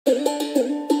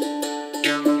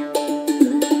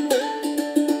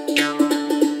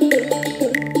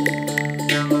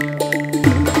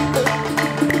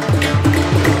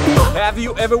Have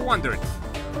you ever wondered,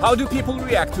 how do people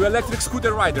react to electric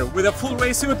scooter rider with a full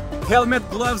race suit, helmet,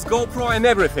 gloves, GoPro and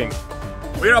everything?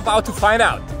 We're about to find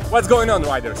out. What's going on,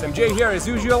 riders? I'm Jay here as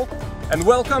usual, and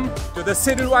welcome to the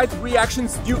City Ride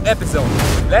Reactions new episode.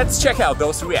 Let's check out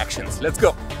those reactions. Let's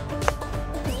go.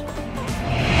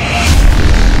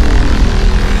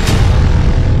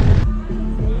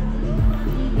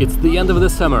 It's the end of the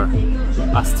summer.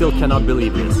 I still cannot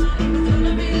believe this.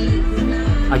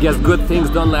 I guess good things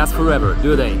don't last forever,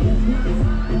 do they?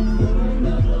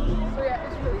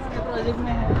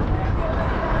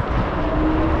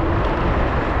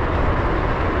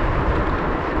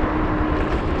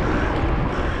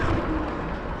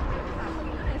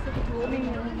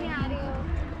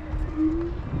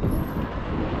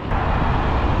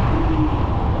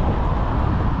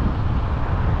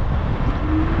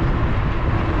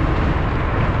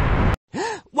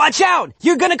 Watch out!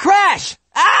 You're gonna crash!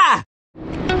 Ah!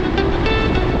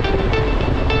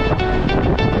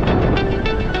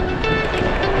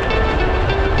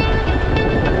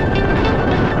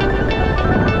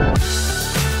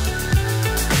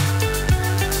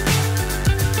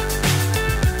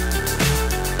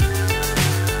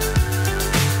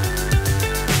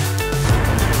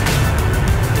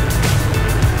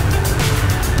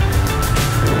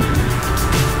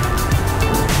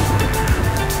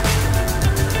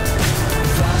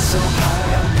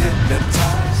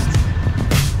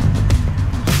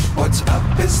 What's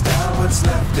up is down, what's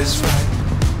left is right.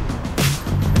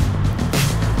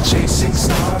 Chasing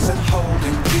stars and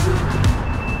holding you.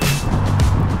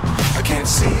 I can't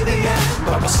see the end,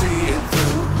 but I'll see it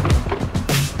through.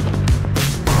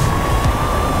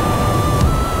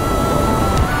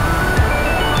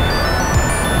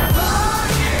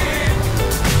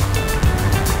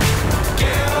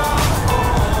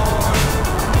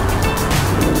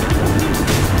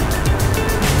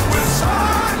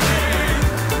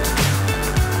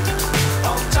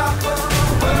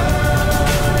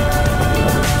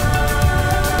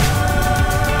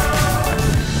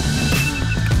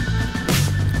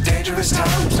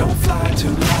 Times don't fly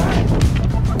too high.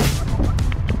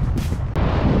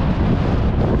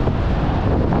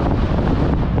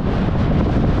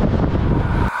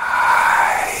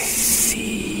 I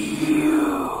see you.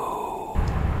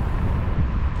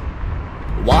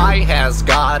 Why has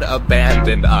God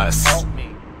abandoned us? Help me.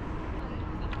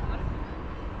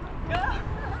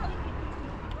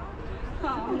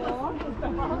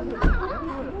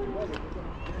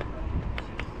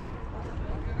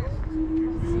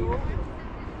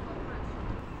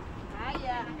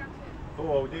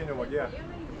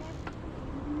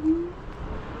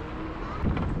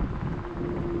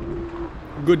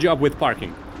 Good job with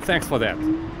parking. Thanks for that.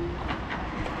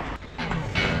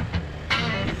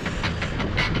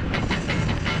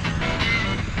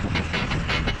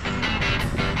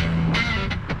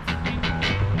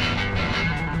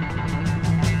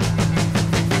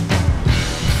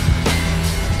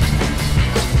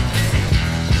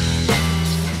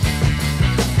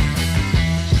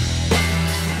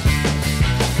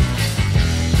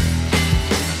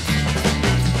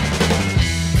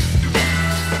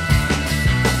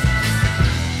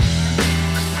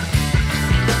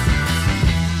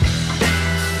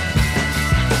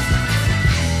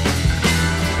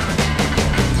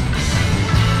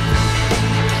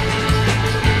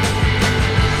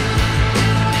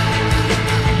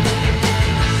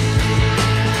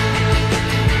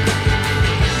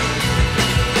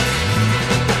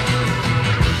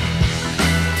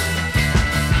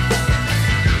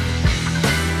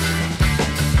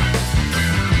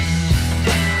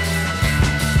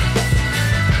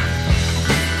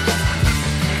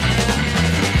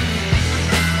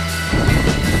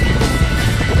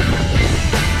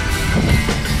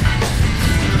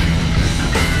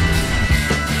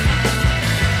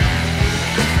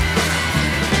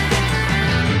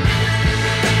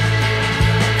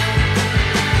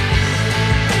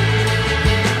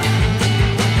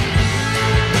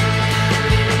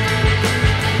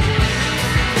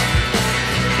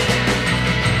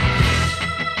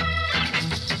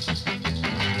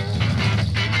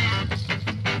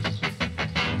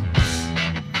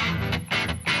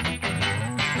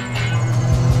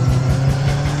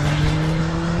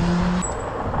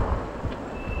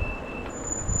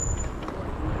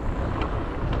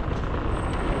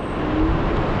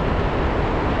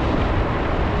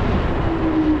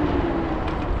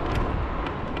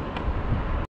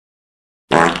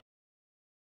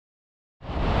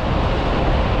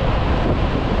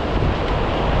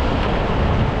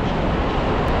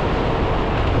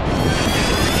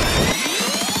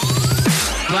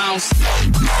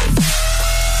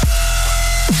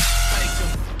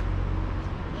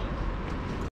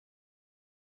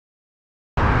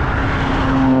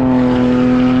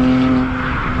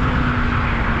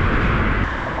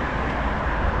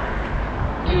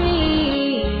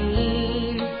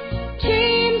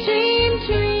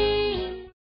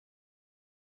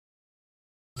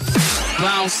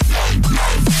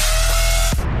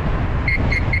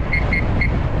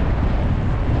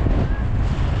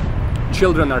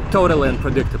 Children are totally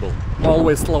unpredictable.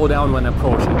 Always slow down when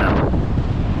approaching them.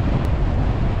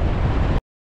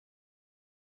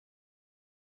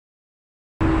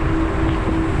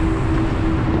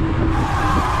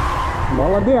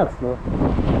 Молодец, ну.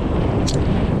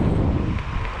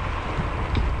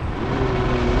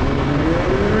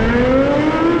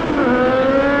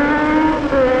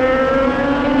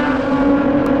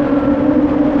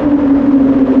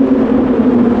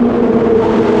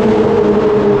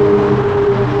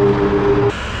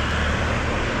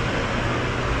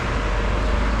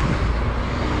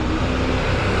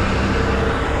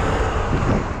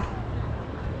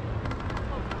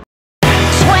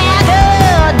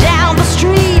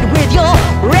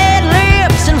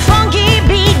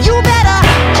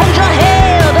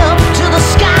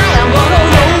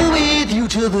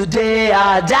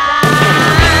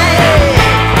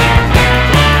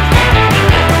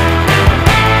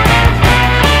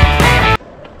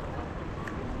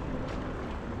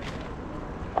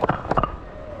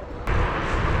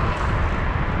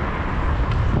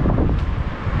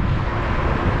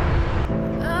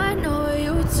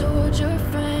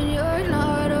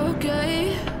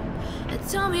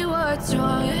 Tell me what's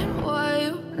wrong and why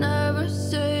you never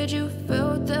said you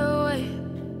felt that way.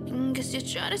 And guess you're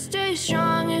trying to stay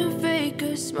strong and fake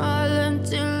a smile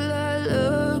until I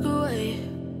look away.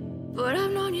 But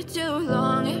I've known you too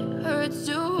long, it hurts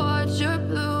to watch your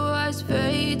blue eyes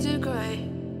fade to gray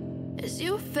as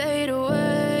you fade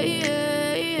away,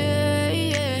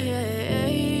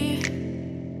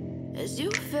 as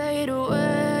you fade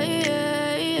away.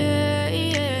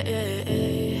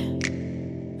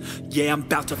 Yeah, I'm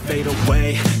about to fade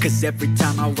away, cause every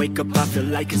time I wake up I feel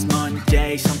like it's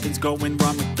Monday. Something's going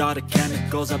wrong with all the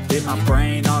chemicals up in my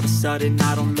brain. All of a sudden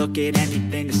I don't look at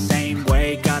anything the same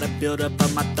way. Got a buildup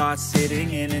of my thoughts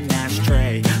sitting in an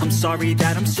ashtray. I'm sorry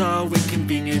that I'm so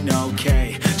inconvenient,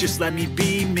 okay. Just let me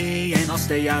be me and I'll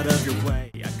stay out of your way.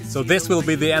 So this will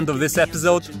be the end of this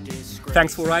episode.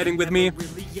 Thanks for riding with me.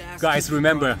 Guys,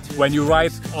 remember, when you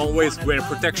ride, always wear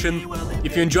protection.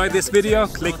 If you enjoyed this video,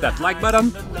 click that like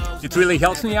button. It really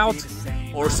helps me out.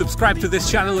 Or subscribe to this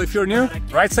channel if you're new.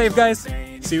 Ride safe, guys.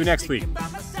 See you next week.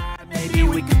 Maybe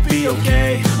we could be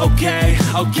okay,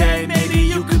 okay, maybe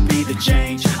you could be the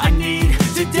change I need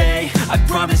today. I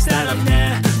promise that I've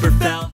never felt